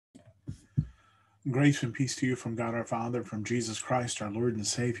Grace and peace to you from God our Father, from Jesus Christ, our Lord and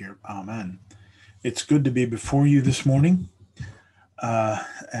Savior. Amen. It's good to be before you this morning,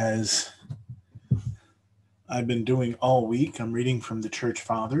 as I've been doing all week. I'm reading from the Church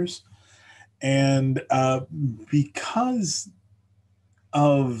Fathers. And because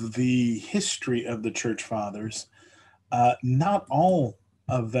of the history of the Church Fathers, not all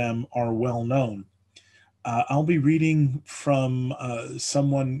of them are well known. I'll be reading from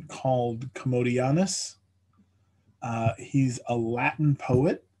someone called Commodianus. He's a Latin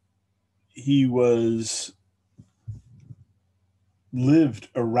poet. He was lived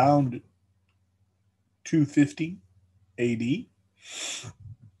around 250 AD. He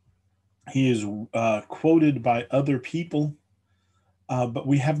is quoted by other people, but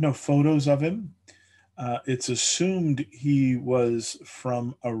we have no photos of him. It's assumed he was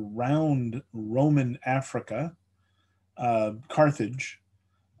from around Roman Africa, Carthage,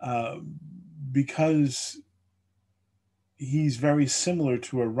 uh, because he's very similar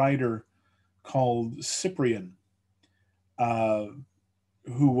to a writer called Cyprian, uh,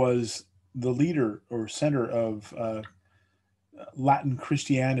 who was the leader or center of Latin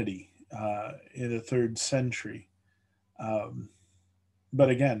Christianity in the third century. Um, but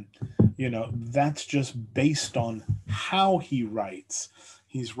again, that's just based on how he writes.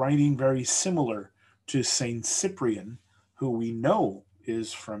 He's writing very similar to Saint Cyprian, who we know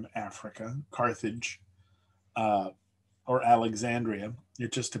is from Africa, Carthage, uh, or Alexandria.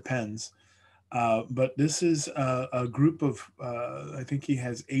 It just depends. But this is a group of, I think he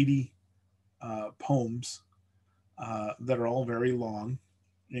has 80 poems that are all very long.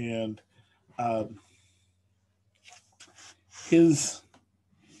 And uh, his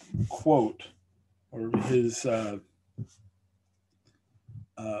quote or his uh,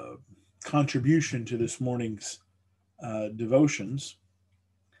 contribution to this morning's devotions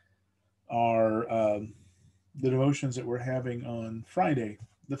are the devotions that we're having on Friday,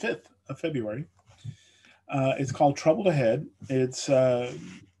 the 5th of February. It's called Troubled Ahead. It's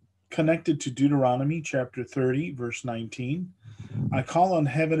connected to Deuteronomy chapter 30, verse 19. I call on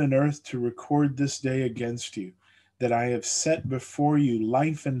heaven and earth to record this day against you, that I have set before you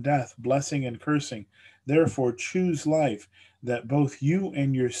life and death, blessing and cursing. Therefore, choose life, that both you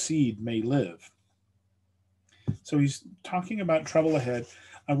and your seed may live. So he's talking about trouble ahead.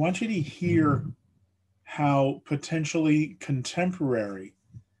 I want you to hear how potentially contemporary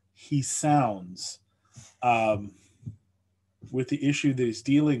he sounds um, with the issue that he's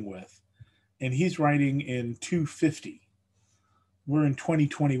dealing with. And he's writing in 250. We're in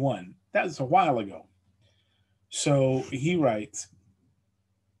 2021. That was a while ago. So he writes,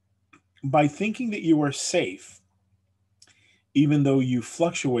 by thinking that you are safe, even though you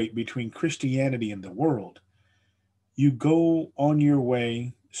fluctuate between Christianity and the world, you go on your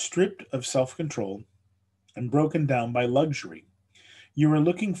way stripped of self control and broken down by luxury. You are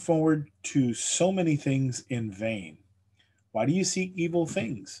looking forward to so many things in vain. Why do you seek evil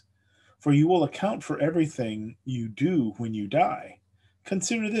things? For you will account for everything you do when you die.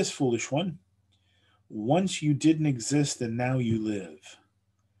 Consider this, foolish one. Once you didn't exist and now you live.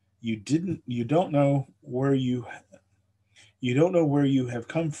 You don't know where you don't know where you have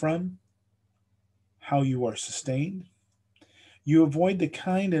come from, how you are sustained. You avoid the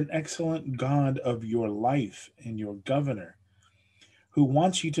kind and excellent God of your life and your governor who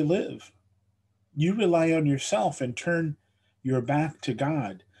wants you to live. You rely on yourself and turn your back to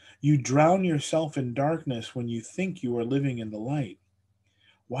God. You drown yourself in darkness when you think you are living in the light.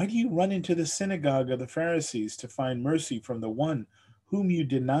 Why do you run into the synagogue of the Pharisees to find mercy from the one whom you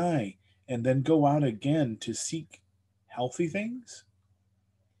deny and then go out again to seek healthy things?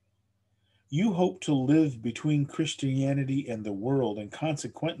 You hope to live between Christianity and the world, and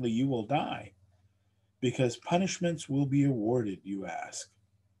consequently you will die, because punishments will be awarded, you ask.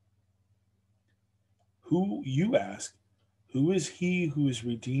 You ask, who is he who has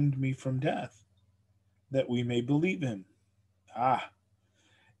redeemed me from death, that we may believe him? Ah,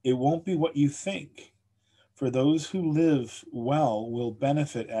 it won't be what you think, for those who live well will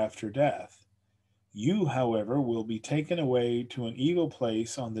benefit after death. You, however, will be taken away to an evil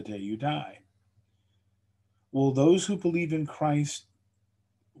place on the day you die. Will those who believe in Christ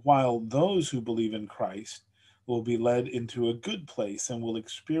while those who believe in Christ will be led into a good place and will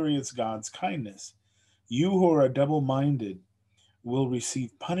experience God's kindness. You who are double minded will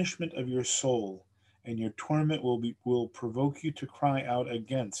receive punishment of your soul, and your torment will provoke you to cry out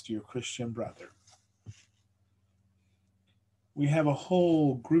against your Christian brother. We have a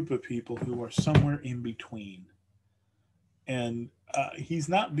whole group of people who are somewhere in between. And he's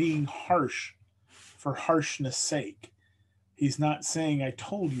not being harsh for harshness sake. He's not saying, I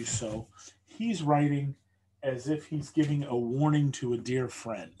told you so. he's writing as if he's giving a warning to a dear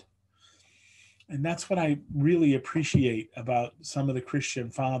friend. And that's what I really appreciate about some of the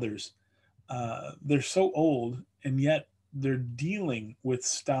Christian fathers. They're so old, and yet they're dealing with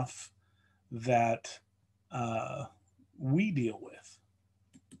stuff that uh, we deal with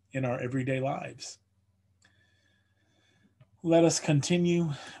in our everyday lives. Let us continue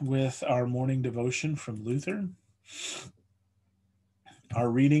with our morning devotion from Luther. Our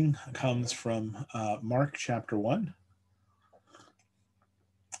reading comes from Mark chapter 1,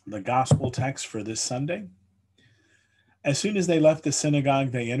 the gospel text for this Sunday. As soon as they left the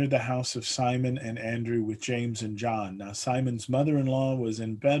synagogue, they entered the house of Simon and Andrew with James and John. Now, Simon's mother in law was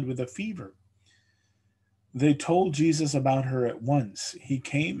in bed with a fever. They told Jesus about her at once. He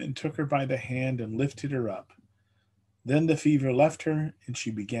came and took her by the hand and lifted her up. Then the fever left her, and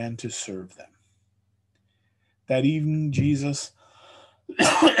she began to serve them. That evening,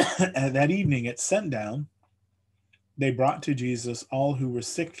 that evening at sundown, they brought to Jesus all who were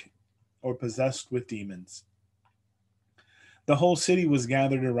sick or possessed with demons. The whole city was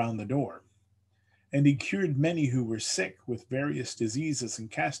gathered around the door, and he cured many who were sick with various diseases and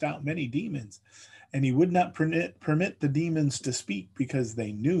cast out many demons. And he would not permit the demons to speak because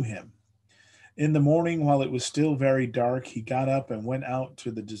they knew him. In the morning, while it was still very dark, he got up and went out to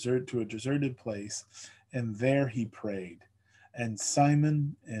a deserted place, and there he prayed. And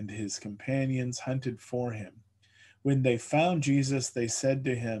Simon and his companions hunted for him. When they found Jesus, they said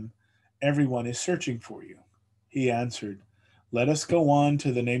to him, "Everyone is searching for you." He answered, "Let us go on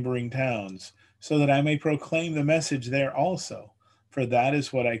to the neighboring towns, so that I may proclaim the message there also, for that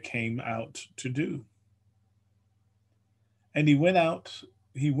is what I came out to do." And he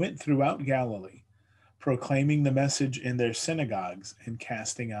went throughout Galilee, proclaiming the message in their synagogues and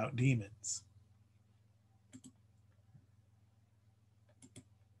casting out demons.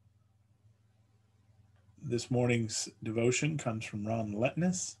 This morning's devotion comes from Ron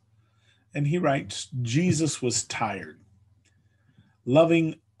Letness, and he writes, Jesus was tired.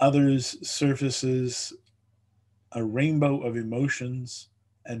 Loving others surfaces a rainbow of emotions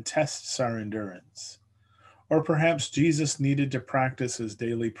and tests our endurance. Or perhaps Jesus needed to practice his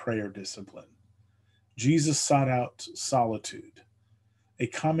daily prayer discipline. Jesus sought out solitude. A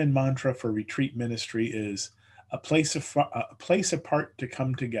common mantra for retreat ministry is a place apart to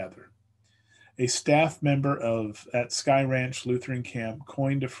come together. A staff member at Sky Ranch Lutheran Camp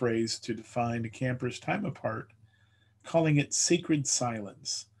coined a phrase to define a camper's time apart, calling it sacred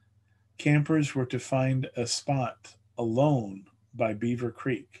silence. Campers were to find a spot alone by Beaver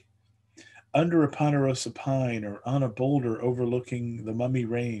Creek, under a ponderosa pine, or on a boulder overlooking the Mummy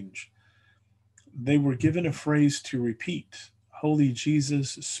Range. They were given a phrase to repeat: "Holy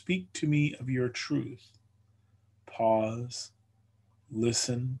Jesus, speak to me of your truth." Pause,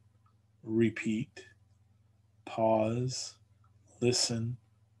 listen, repeat. Pause, listen,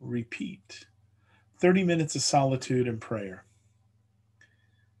 repeat. 30 minutes of solitude and prayer.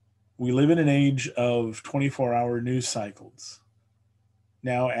 We live in an age of 24-hour news cycles.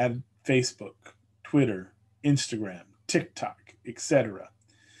 Now add Facebook, Twitter, Instagram, TikTok, etc.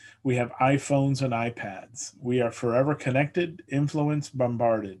 We have iPhones and iPads. We are forever connected, influenced,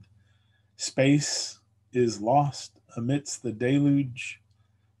 bombarded. Space is lost amidst the deluge.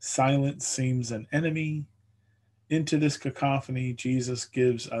 Silence seems an enemy. Into this cacophony, Jesus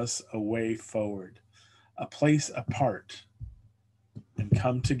gives us a way forward, a place apart, and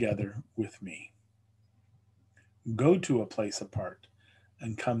come together with me. Go to a place apart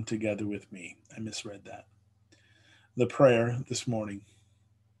and come together with me. I misread that. The prayer this morning.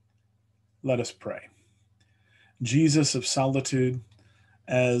 Let us pray. Jesus of solitude,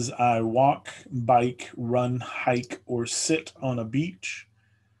 as I walk, bike, run, hike, or sit on a beach,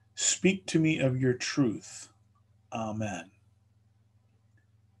 speak to me of your truth. Amen.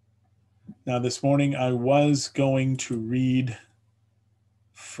 Now, this morning I was going to read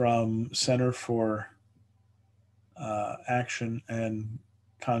from Center for Action and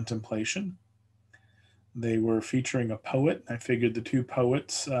Contemplation. They were featuring a poet. I figured the two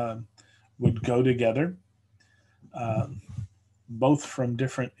poets would go together, both from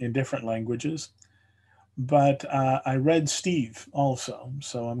different languages. But I read Steve also,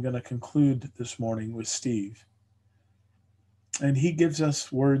 so I'm going to conclude this morning with Steve. And he gives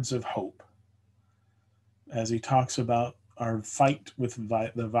us words of hope as he talks about our fight with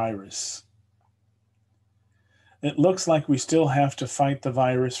the virus. It looks like we still have to fight the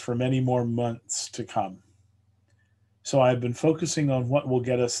virus for many more months to come. So I've been focusing on what will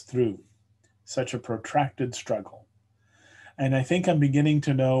get us through such a protracted struggle. And I think I'm beginning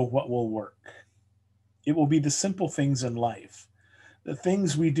to know what will work. It will be the simple things in life, The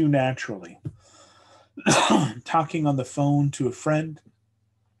things we do naturally. Talking on the phone to a friend,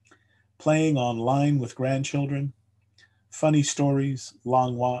 playing online with grandchildren, funny stories,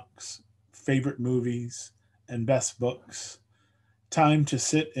 long walks, favorite movies, and best books, time to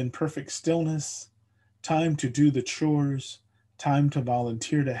sit in perfect stillness, time to do the chores, time to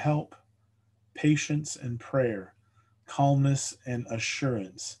volunteer to help, patience and prayer, calmness and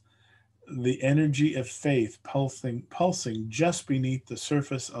assurance, the energy of faith pulsing just beneath the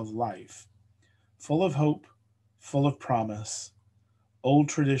surface of life, full of hope, full of promise, old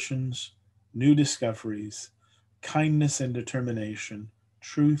traditions, new discoveries, kindness and determination,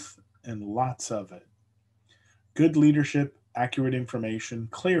 truth and lots of it. Good leadership, accurate information,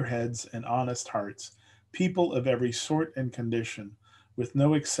 clear heads, and honest hearts, people of every sort and condition, with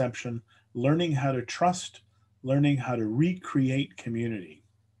no exception, learning how to trust, learning how to recreate community,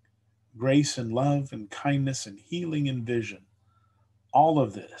 grace and love and kindness and healing and vision. All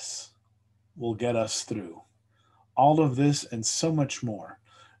of this will get us through. All of this and so much more.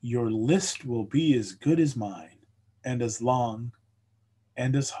 Your list will be as good as mine, and as long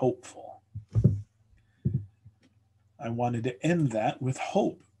and as hopeful. I wanted to end that with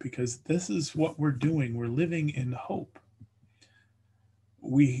hope because this is what we're doing. We're living in hope.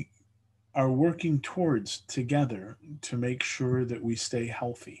 We are working towards together to make sure that we stay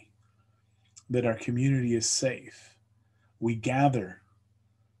healthy, that our community is safe. We gather,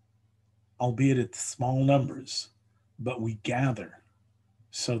 albeit at small numbers, but we gather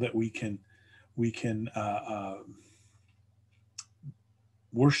so that we can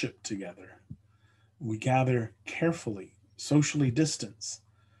worship together. We gather carefully, socially distance,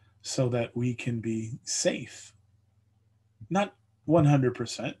 so that we can be safe. Not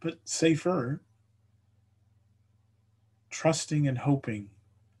 100%, but safer, trusting and hoping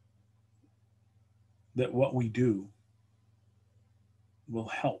that what we do will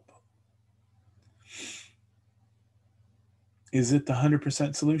help. Is it the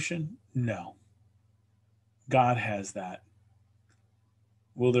 100% solution? No. God has that.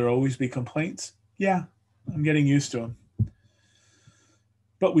 Will there always be complaints? Yeah, I'm getting used to them.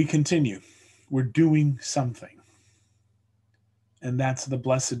 But we continue. We're doing something. And that's the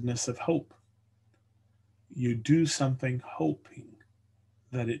blessedness of hope. You do something hoping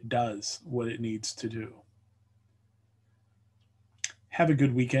that it does what it needs to do. Have a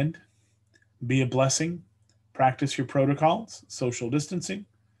good weekend. Be a blessing. Practice your protocols, social distancing,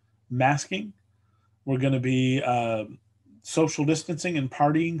 masking. We're going to be social distancing and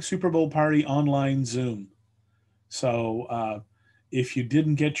partying, Super Bowl party online Zoom. So if you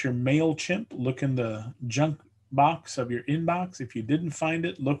didn't get your MailChimp, look in the junk box of your inbox. If you didn't find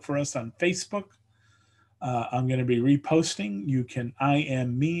it, look for us on Facebook. I'm going to be reposting. You can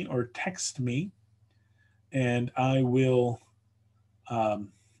IM me or text me, and I will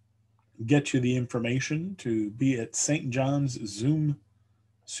get you the information to be at St. John's Zoom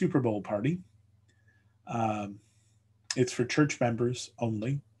Super Bowl party. It's for church members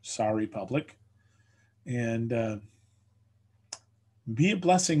only. Sorry, public. And be a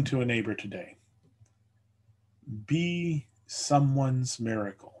blessing to a neighbor today. Be someone's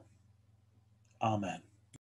miracle. Amen.